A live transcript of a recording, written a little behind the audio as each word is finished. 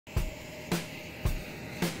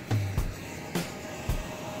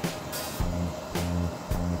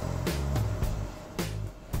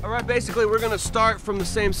Alright, basically we're gonna start from the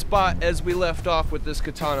same spot as we left off with this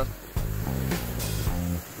katana.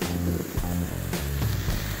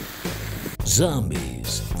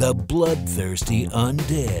 Zombies, the bloodthirsty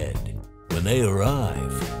undead. When they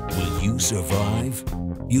arrive, will you survive?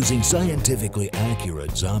 Using scientifically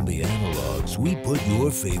accurate zombie analogs, we put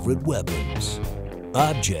your favorite weapons,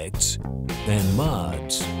 objects, and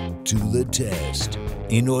mods to the test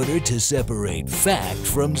in order to separate fact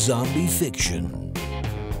from zombie fiction.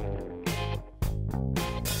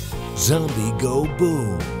 Zombie go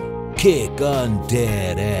boom, kick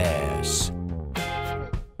undead ass.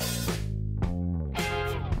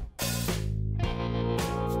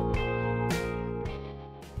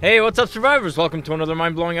 Hey, what's up, survivors? Welcome to another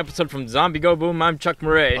mind-blowing episode from Zombie Go Boom. I'm Chuck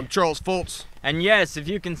Murray. I'm Charles Foltz. And yes, if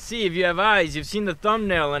you can see, if you have eyes, you've seen the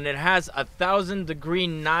thumbnail, and it has a 1,000-degree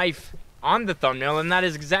knife on the thumbnail, and that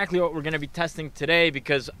is exactly what we're going to be testing today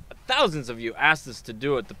because thousands of you asked us to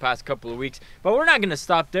do it the past couple of weeks. But we're not going to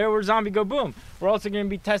stop there. We're Zombie Go Boom. We're also going to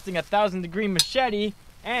be testing a 1,000-degree machete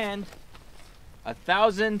and a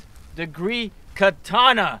 1,000-degree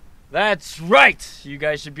katana. That's right. You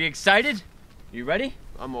guys should be excited. You ready?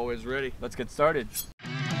 I'm always ready. Let's get started.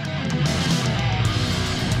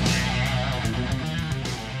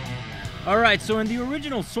 Alright, so in the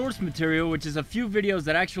original source material, which is a few videos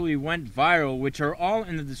that actually went viral, which are all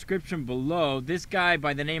in the description below, this guy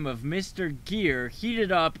by the name of Mr. Gear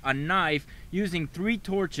heated up a knife using 3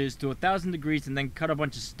 torches to 1,000 degrees and then cut a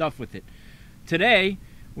bunch of stuff with it. Today,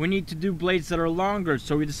 we need to do blades that are longer,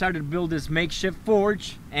 so we decided to build this makeshift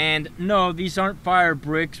forge. And no, these aren't fire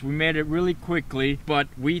bricks. We made it really quickly, but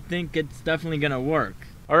we think it's definitely gonna work.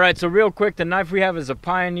 Alright, so real quick, the knife we have is a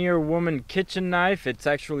Pioneer Woman kitchen knife. It's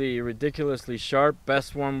actually ridiculously sharp.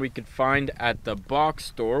 Best one we could find at the box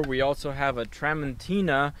store. We also have a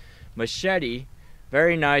Tramontina machete.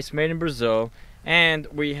 Very nice, made in Brazil. And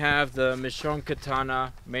we have the Michon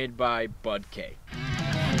katana made by Bud K.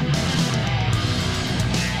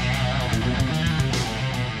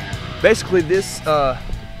 Basically, this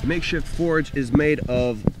makeshift forge is made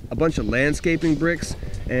of a bunch of landscaping bricks,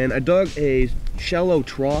 and I dug a shallow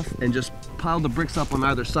trough and just piled the bricks up on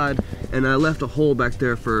either side, and I left a hole back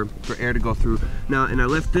there for air to go through. Now, and I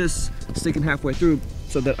left this sticking halfway through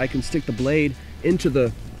so that I can stick the blade into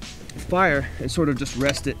the fire and sort of just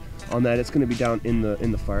rest it on that. It's going to be down in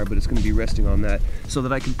the fire, but it's going to be resting on that so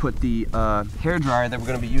that I can put the hair dryer that we're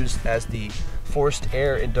going to be used as the forced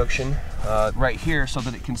air induction right here so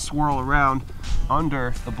that it can swirl around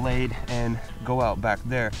under the blade and go out back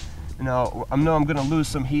there. Now, I know I'm going to lose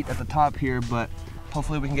some heat at the top here, but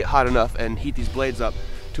hopefully we can get hot enough and heat these blades up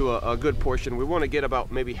to a good portion. We want to get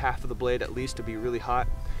about maybe half of the blade at least to be really hot.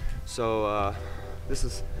 So this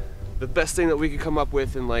is the best thing that we could come up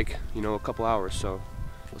with in, like, you know, a couple hours. So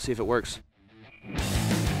we'll see if it works.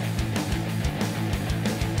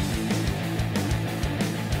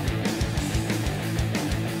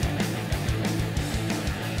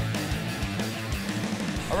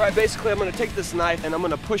 Alright, basically I'm going to take this knife and I'm going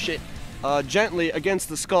to push it gently against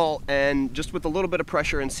the skull, and just with a little bit of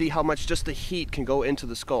pressure, and see how much just the heat can go into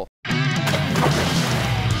the skull.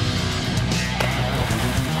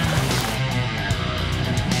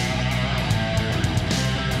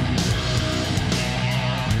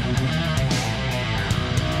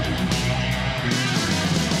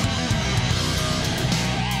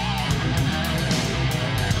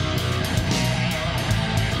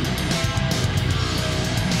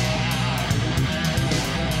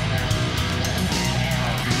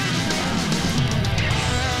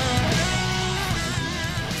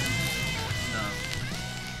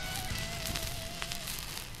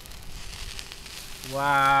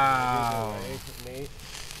 Wow.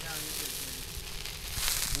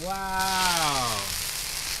 Wow.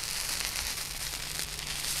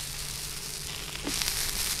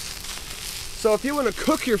 So if you want to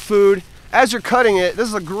cook your food as you're cutting it, this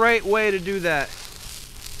is a great way to do that.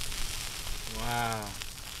 Wow.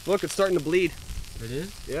 Look, it's starting to bleed. It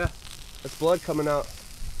is? Yeah, that's blood coming out.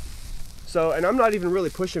 So, and I'm not even really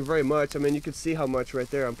pushing very much. I mean, you can see how much right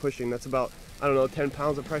there I'm pushing. That's about, I don't know, 10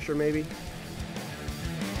 pounds of pressure maybe.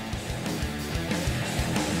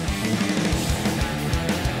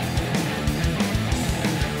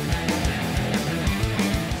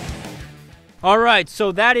 Alright,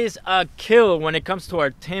 so that is a kill when it comes to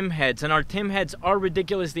our Tim heads, and our Tim heads are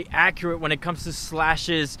ridiculously accurate when it comes to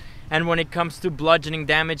slashes and when it comes to bludgeoning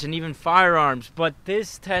damage and even firearms. But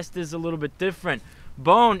this test is a little bit different.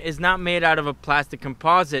 Bone is not made out of a plastic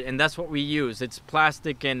composite, and that's what we use. It's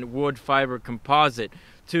plastic and wood fiber composite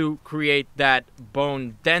to create that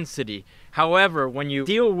bone density. However, when you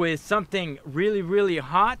deal with something really, really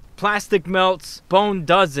hot, plastic melts, bone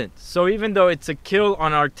doesn't. So even though it's a kill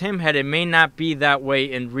on our Tim head, it may not be that way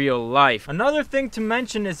in real life. Another thing to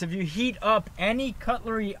mention is if you heat up any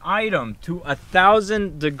cutlery item to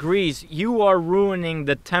 1,000 degrees, you are ruining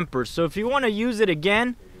the temper. So if you want to use it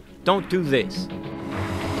again, don't do this.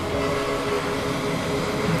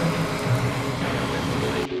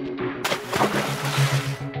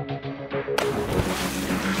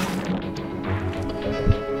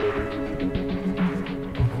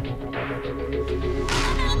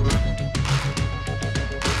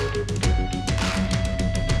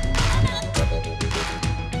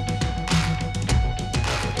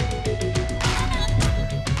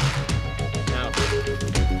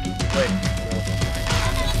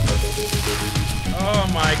 Oh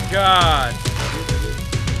my God.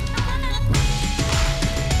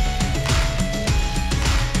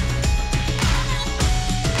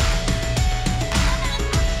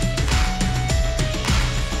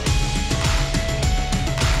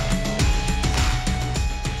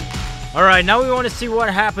 All right, now we want to see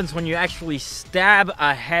what happens when you actually stab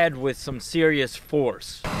a head with some serious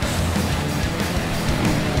force.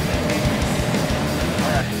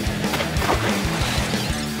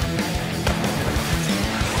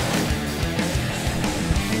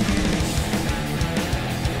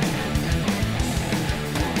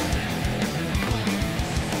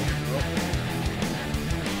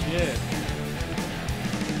 Yeah.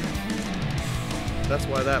 That's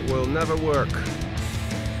why that will never work.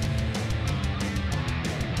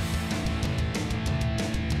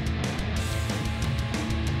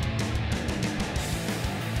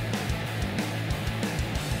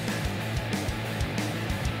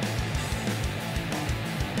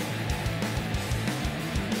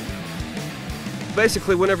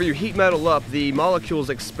 Basically, whenever you heat metal up, the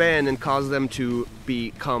molecules expand and cause them to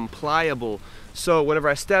become pliable. So whenever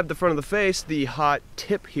I stabbed the front of the face, the hot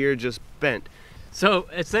tip here just bent. So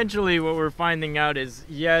essentially what we're finding out is,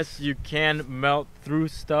 yes, you can melt through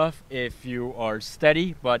stuff if you are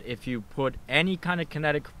steady, but if you put any kind of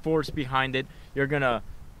kinetic force behind it, you're gonna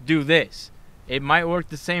do this. It might work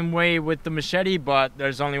the same way with the machete, but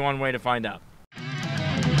there's only one way to find out.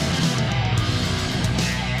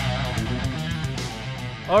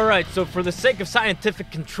 Alright, so for the sake of scientific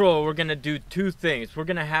control, we're gonna do two things. We're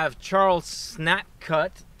gonna have Charles snap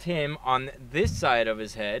cut Tim on this side of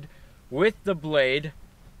his head with the blade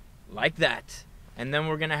like that. And then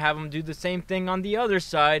we're gonna have him do the same thing on the other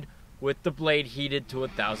side with the blade heated to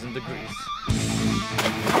 1,000 degrees.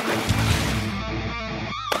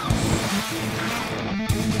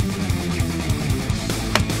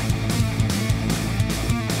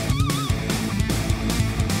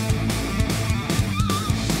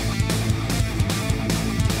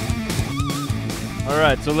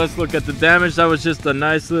 Alright, so let's look at the damage. That was just a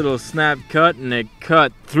nice little snap cut, and it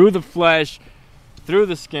cut through the flesh, through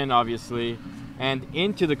the skin obviously, and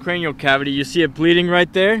into the cranial cavity. You see it bleeding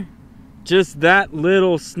right there? Just that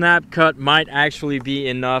little snap cut might actually be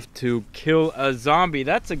enough to kill a zombie.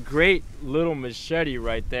 That's a great little machete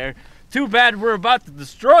right there. Too bad we're about to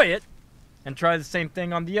destroy it and try the same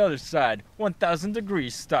thing on the other side, 1,000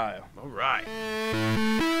 degrees style. Alright.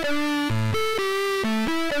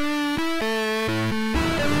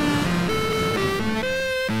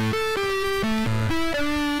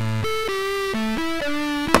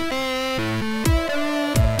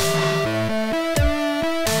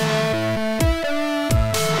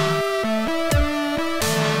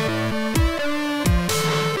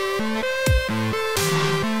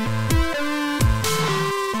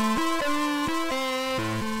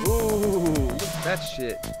 That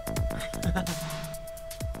shit.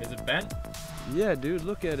 Is it bent? Yeah, dude,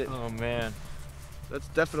 look at it. Oh man. That's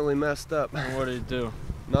definitely messed up. What did it do?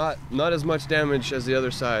 Not as much damage as the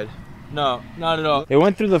other side. No, not at all. It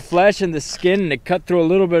went through the flesh and the skin, and it cut through a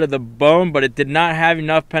little bit of the bone, but it did not have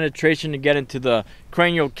enough penetration to get into the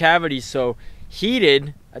cranial cavity. So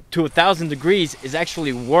heated to 1,000 degrees is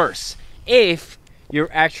actually worse if you're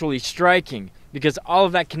actually striking, because all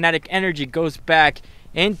of that kinetic energy goes back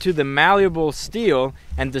into the malleable steel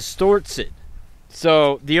and distorts it.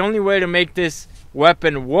 So the only way to make this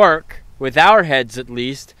weapon work, with our heads at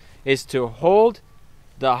least, is to hold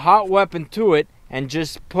the hot weapon to it and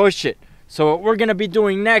just push it. So what we're going to be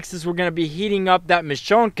doing next is we're going to be heating up that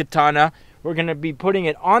Michonne katana. We're going to be putting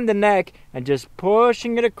it on the neck and just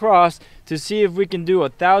pushing it across to see if we can do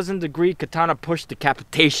 1,000 degree katana push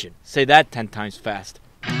decapitation. Say that 10 times fast.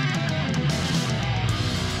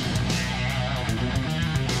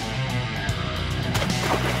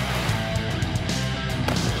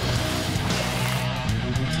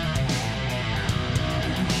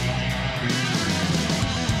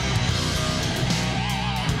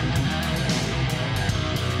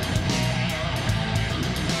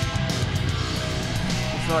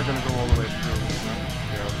 not going to go all the way through.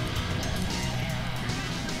 Yeah.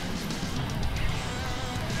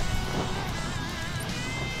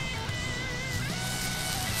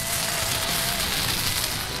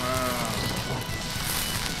 Wow.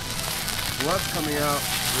 Blood's coming out.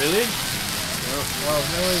 Really? Oh,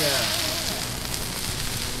 hell yeah.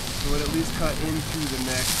 So it at least cut into the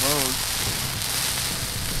neck bone.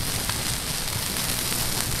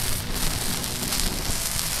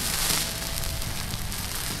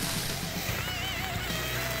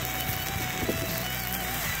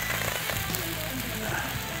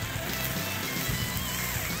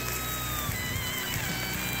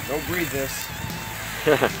 Don't breathe this.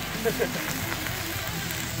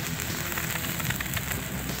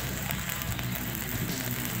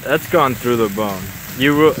 That's gone through the bone.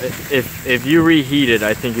 You will, if you reheat it,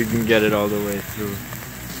 I think you can get it all the way through.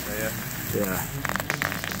 Oh, yeah. Yeah.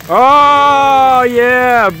 Oh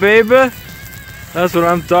yeah, baby. That's what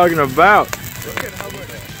I'm talking about. Look at how much.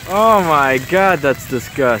 Oh my God, that's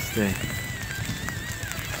disgusting.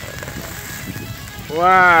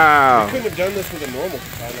 Wow. You couldn't have done this with a normal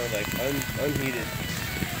katana, like unheated.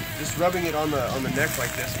 Just rubbing it on the neck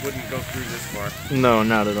like this wouldn't go through this far. No,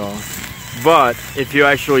 not at all. But if you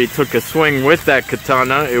actually took a swing with that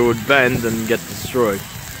katana, it would bend and get destroyed.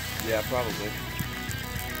 Yeah, probably.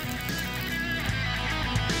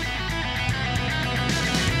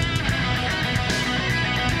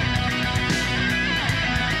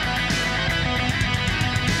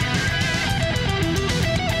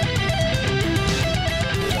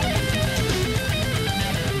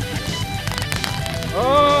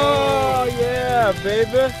 Oh yeah,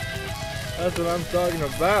 baby. That's what I'm talking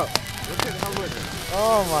about. Look at how much.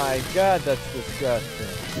 Oh my God, that's disgusting.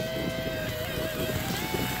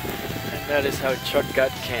 And that is how Chuck got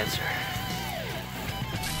cancer.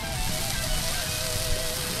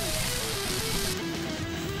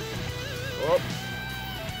 Oh!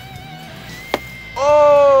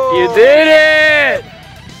 Oh! You did it!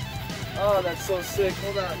 Oh, that's so sick.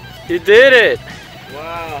 Hold on. You did it!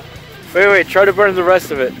 Wow. Wait, try to burn the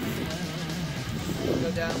rest of it.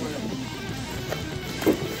 Go down with it.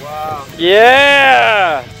 Wow.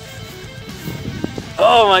 Yeah!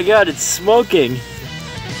 Oh my God, it's smoking.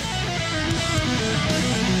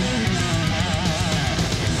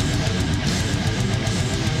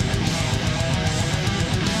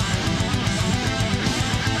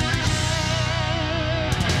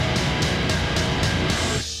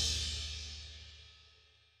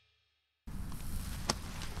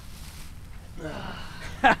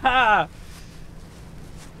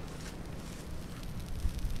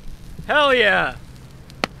 Hell yeah!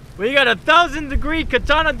 We got 1,000-degree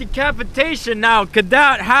katana decapitation now. Could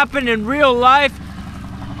that happen in real life?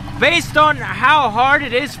 Based on how hard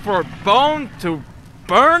it is for bone to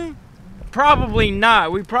burn? Probably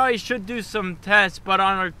not. We probably should do some tests, but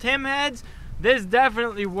on our Tim heads, this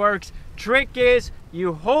definitely works. Trick is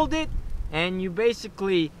you hold it and you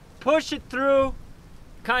basically push it through,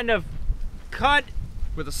 kind of cut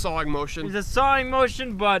With a sawing motion. it's a sawing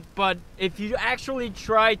motion, but if you actually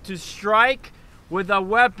try to strike with a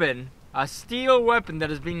weapon, a steel weapon that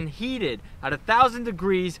has been heated at 1,000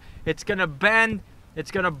 degrees, it's gonna bend,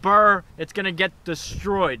 it's gonna burr, it's gonna get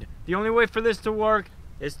destroyed. The only way for this to work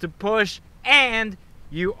is to push, and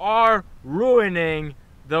you are ruining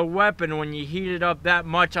the weapon when you heat it up that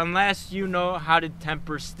much, unless you know how to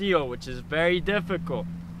temper steel, which is very difficult.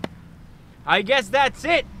 I guess that's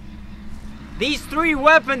it. These 3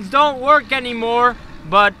 weapons don't work anymore,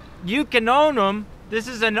 but you can own them. This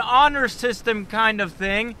is an honor system kind of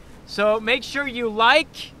thing. So make sure you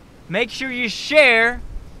like, make sure you share,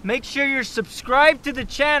 make sure you're subscribed to the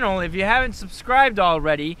channel if you haven't subscribed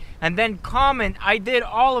already, and then comment, I did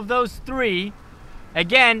all of those 3.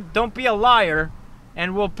 Again, don't be a liar,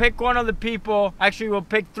 and we'll pick one of the people. Actually, we'll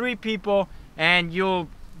pick 3 people, and you'll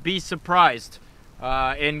be surprised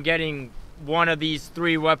in getting one of these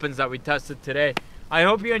 3 weapons that we tested today. I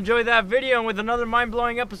hope you enjoyed that video, and with another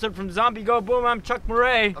mind-blowing episode from Zombie Go Boom, I'm Chuck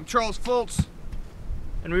Murray. I'm Charles Fultz.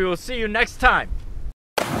 And we will see you next time.